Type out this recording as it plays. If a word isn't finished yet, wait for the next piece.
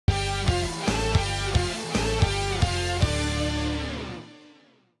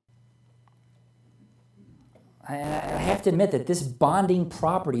I have to admit that this bonding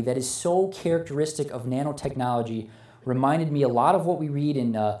property that is so characteristic of nanotechnology reminded me a lot of what we read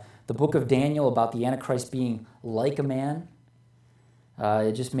in the book of Daniel about the Antichrist being like a man.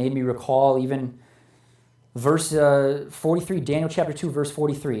 It just made me recall even verse 43, Daniel chapter 2, verse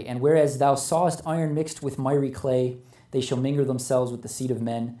 43. And whereas thou sawest iron mixed with miry clay, they shall mingle themselves with the seed of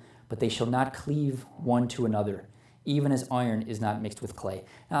men, but they shall not cleave one to another, even as iron is not mixed with clay.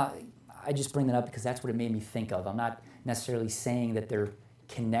 Now, I just bring that up because that's what it made me think of. I'm not necessarily saying that they're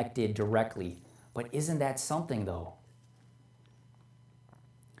connected directly, but isn't that something, though?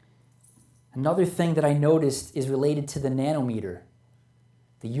 Another thing that I noticed is related to the nanometer,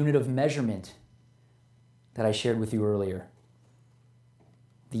 the unit of measurement that I shared with you earlier.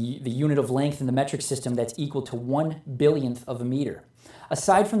 The unit of length in the metric system that's equal to 1/1000th of a meter.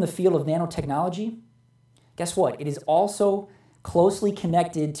 Aside from the field of nanotechnology, guess what? It is also closely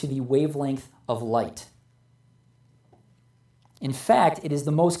connected to the wavelength of light. In fact, it is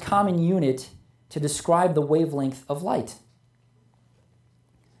the most common unit to describe the wavelength of light.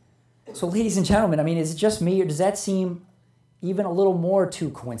 So, ladies and gentlemen, I mean, is it just me, or does that seem even a little more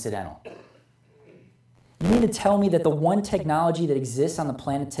too coincidental? You mean to tell me that the one technology that exists on the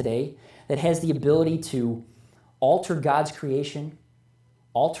planet today that has the ability to alter God's creation,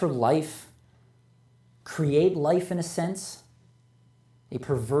 alter life, create life in a sense, a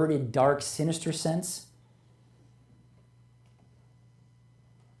perverted, dark, sinister sense,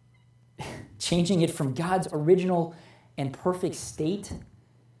 changing it from God's original and perfect state,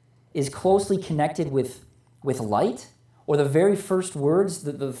 is closely connected with light, or the very first words,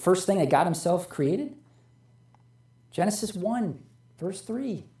 the first thing that God himself created? Genesis 1, verse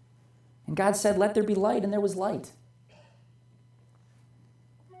 3. And God said, "Let there be light," and there was light.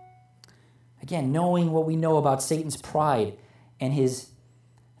 Again, knowing what we know about Satan's pride and his,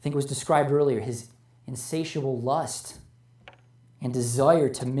 I think it was described earlier, his insatiable lust and desire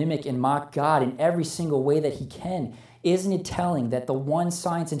to mimic and mock God in every single way that he can, isn't it telling that the one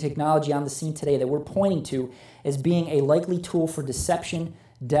science and technology on the scene today that we're pointing to as being a likely tool for deception,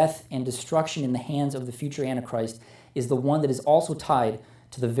 death, and destruction in the hands of the future Antichrist is the one that is also tied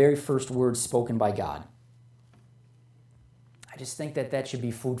to the very first words spoken by God? I just think that that should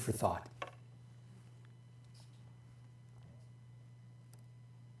be food for thought.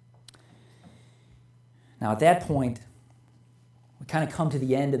 Now, at that point, we kind of come to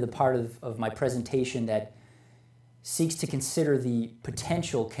the end of the part of my presentation that seeks to consider the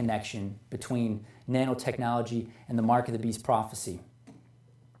potential connection between nanotechnology and the mark of the beast prophecy.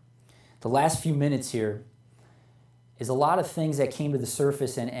 The last few minutes here is a lot of things that came to the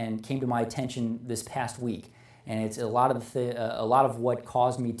surface and came to my attention this past week. And it's a lot of what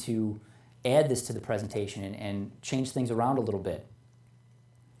caused me to add this to the presentation and change things around a little bit.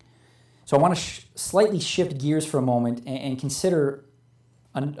 So I want to slightly shift gears for a moment and consider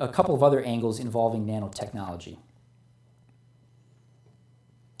a couple of other angles involving nanotechnology.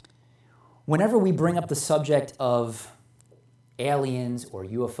 Whenever we bring up the subject of aliens or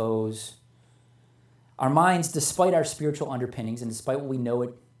UFOs, our minds, despite our spiritual underpinnings and despite what we know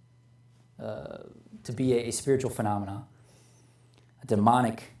it to be a spiritual phenomena, a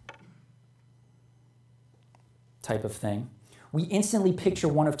demonic type of thing, we instantly picture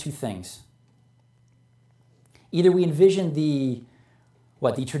one of two things. Either we envision the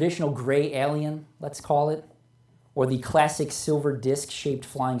traditional gray alien, let's call it, or the classic silver disc-shaped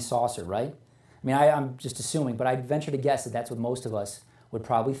flying saucer, right? I mean, I'm just assuming, but I'd venture to guess that that's what most of us would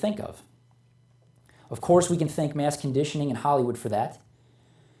probably think of. Of course, we can thank mass conditioning and Hollywood for that.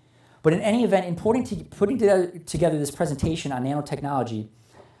 But in any event, in putting together this presentation on nanotechnology,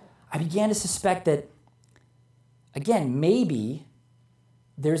 I began to suspect that, again, maybe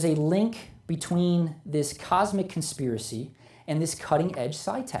there's a link between this cosmic conspiracy and this cutting-edge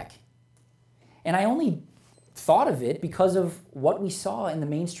sci-tech. And I only thought of it because of what we saw in the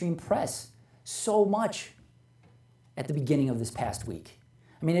mainstream press so much at the beginning of this past week.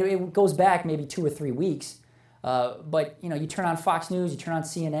 I mean, it goes back maybe 2 or 3 weeks, but you turn on Fox News, you turn on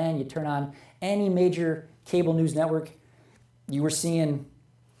CNN, you turn on any major cable news network, you were seeing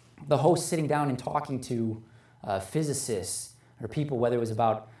the host sitting down and talking to physicists or people, whether it was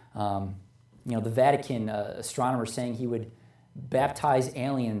about the Vatican astronomer saying he would baptize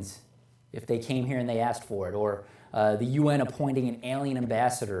aliens if they came here and they asked for it, or the UN appointing an alien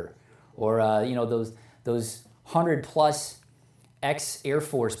ambassador, or those 100+ ex-Air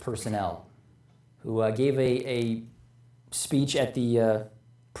Force personnel who gave a speech at the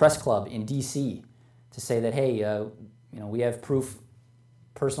press club in D.C. to say that, hey, we have proof,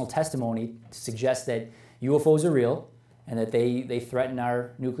 personal testimony to suggest that UFOs are real, and that they threaten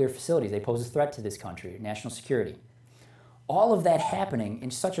our nuclear facilities. They pose a threat to this country, national security. All of that happening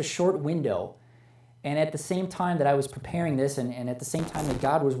in such a short window, and at the same time that I was preparing this, and at the same time that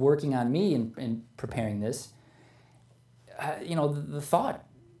God was working on me in preparing this, the thought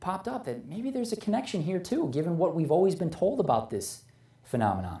popped up that maybe there's a connection here too, given what we've always been told about this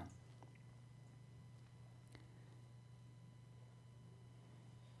phenomenon.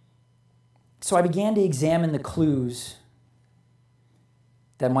 So I began to examine the clues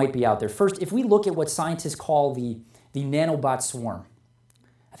that might be out there. First, if we look at what scientists call the nanobot swarm,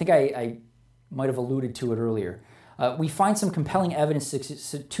 I think I might have alluded to it earlier, we find some compelling evidence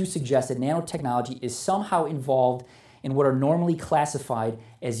to suggest that nanotechnology is somehow involved in what are normally classified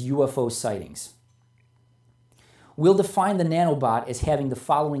as UFO sightings. We'll define the nanobot as having the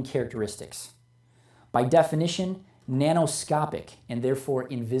following characteristics. By definition, nanoscopic and therefore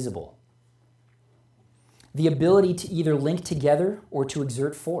invisible. The ability to either link together or to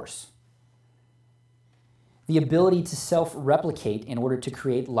exert force. The ability to self-replicate in order to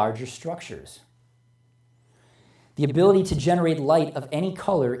create larger structures. The ability to generate light of any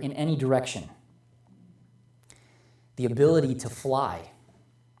color in any direction. The ability to fly.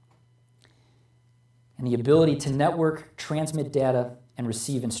 And the ability to network, transmit data, and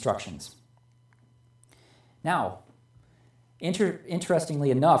receive instructions. Now,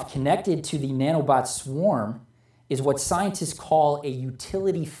 interestingly enough, connected to the nanobot swarm is what scientists call a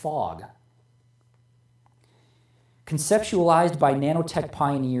utility fog. Conceptualized by nanotech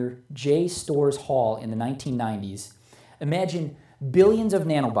pioneer J. Storrs Hall in the 1990s, imagine billions of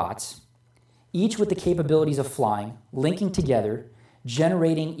nanobots, each with the capabilities of flying, linking together,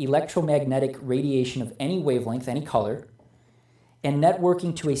 generating electromagnetic radiation of any wavelength, any color, and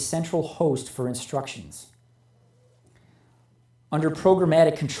networking to a central host for instructions. Under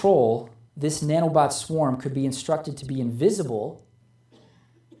programmatic control, this nanobot swarm could be instructed to be invisible,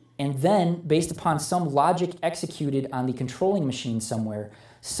 and then, based upon some logic executed on the controlling machine somewhere,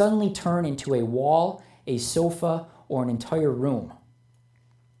 suddenly turn into a wall, a sofa, or an entire room.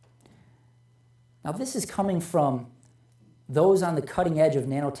 Now, this is coming from those on the cutting edge of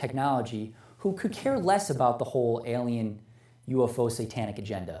nanotechnology who could care less about the whole alien UFO satanic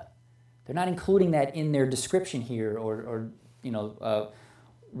agenda. They're not including that in their description here or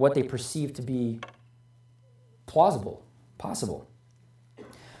what they perceive to be plausible, possible.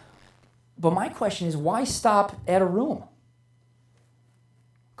 But my question is, why stop at a room?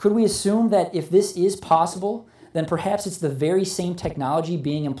 Could we assume that if this is possible, then perhaps it's the very same technology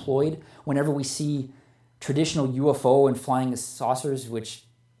being employed whenever we see traditional UFO and flying saucers, which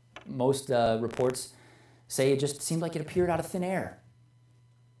most reports say it just seemed like it appeared out of thin air?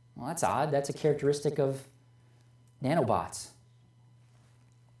 Well, that's odd. That's a characteristic of nanobots.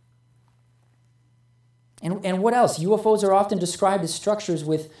 And what else? UFOs are often described as structures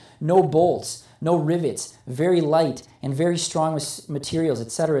with no bolts, no rivets, very light and very strong materials,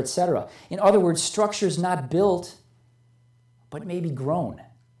 etc., etc. In other words, structures not built, but maybe grown.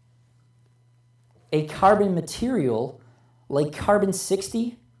 A carbon material like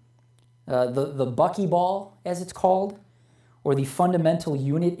carbon-60, the Buckyball, as it's called, or the fundamental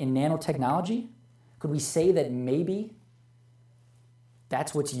unit in nanotechnology, could we say that maybe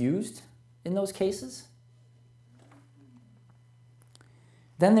that's what's used in those cases?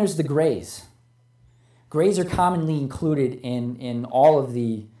 Then there's the grays. Grays are commonly included in all of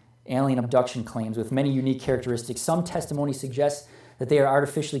the alien abduction claims with many unique characteristics. Some testimony suggests that they are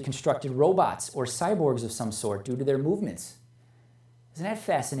artificially constructed robots or cyborgs of some sort due to their movements. Isn't that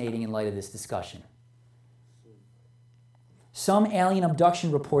fascinating in light of this discussion? Some alien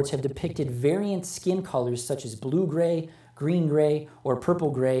abduction reports have depicted variant skin colors such as blue-gray, green-gray, or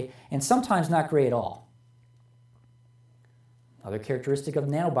purple-gray, and sometimes not gray at all. Another characteristic of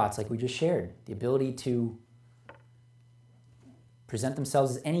nanobots, like we just shared, the ability to present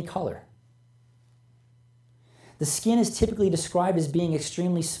themselves as any color. The skin is typically described as being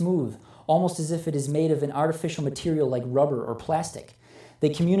extremely smooth, almost as if it is made of an artificial material like rubber or plastic. They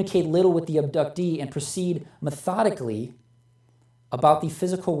communicate little with the abductee and proceed methodically about the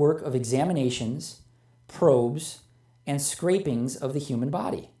physical work of examinations, probes, and scrapings of the human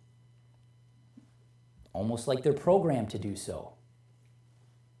body. Almost like they're programmed to do so.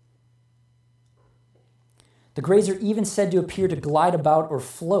 The grays are even said to appear to glide about or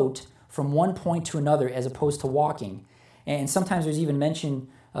float from one point to another as opposed to walking. And sometimes there's even mention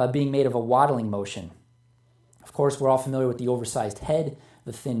being made of a waddling motion. Of course, we're all familiar with the oversized head,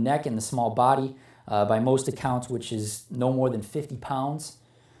 the thin neck, and the small body, by most accounts, which is no more than 50 pounds.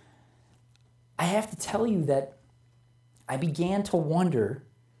 I have to tell you that I began to wonder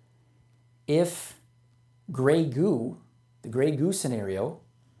if gray goo the gray goose scenario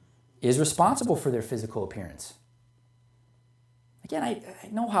is responsible for their physical appearance. Again, I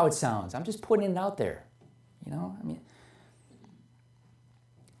know how it sounds. I'm just putting it out there. You know, I mean,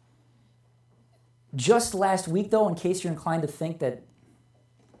 just last week, though, in case you're inclined to think that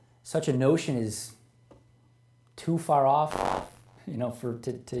such a notion is too far off, you know,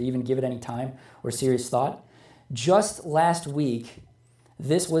 to even give it any time or serious thought, just last week,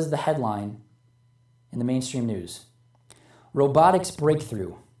 this was the headline in the mainstream news. Robotics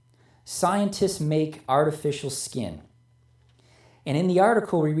breakthrough. Scientists make artificial skin. And in the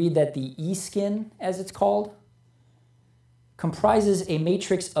article, we read that the e-skin, as it's called, comprises a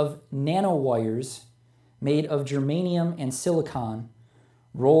matrix of nanowires made of germanium and silicon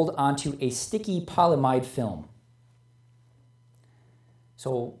rolled onto a sticky polyamide film.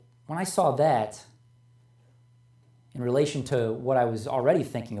 So when I saw that, in relation to what I was already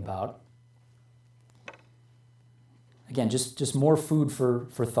thinking about, again, just more food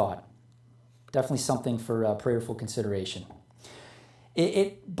for thought. Definitely something for prayerful consideration.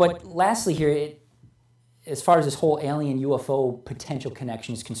 But lastly here, as far as this whole alien UFO potential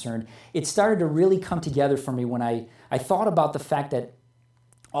connection is concerned, it started to really come together for me when I thought about the fact that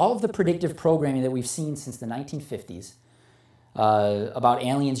all of the predictive programming that we've seen since the 1950s about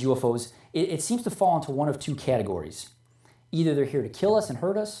aliens, UFOs, it seems to fall into one of two categories. Either they're here to kill us and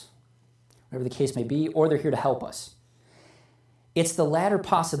hurt us, whatever the case may be, or they're here to help us. It's the latter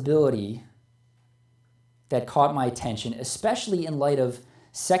possibility that caught my attention, especially in light of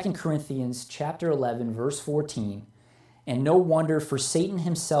 2 Corinthians chapter 11, verse 14, and no wonder, for Satan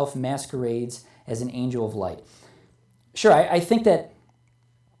himself masquerades as an angel of light. Sure, I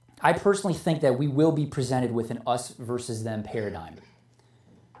personally think that we will be presented with an us versus them paradigm.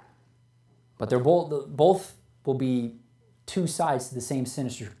 But they're both will be two sides to the same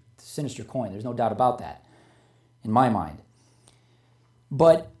sinister coin. There's no doubt about that, in my mind.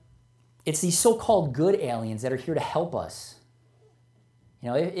 But it's these so-called good aliens that are here to help us. You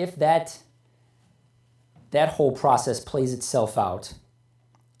know, if that whole process plays itself out,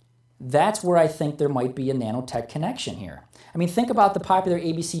 that's where I think there might be a nanotech connection here. I mean, think about the popular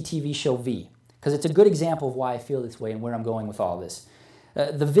ABC TV show V, because it's a good example of why I feel this way and where I'm going with all this.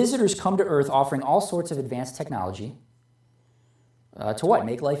 The visitors come to Earth offering all sorts of advanced technology to what?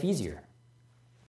 Make life easier.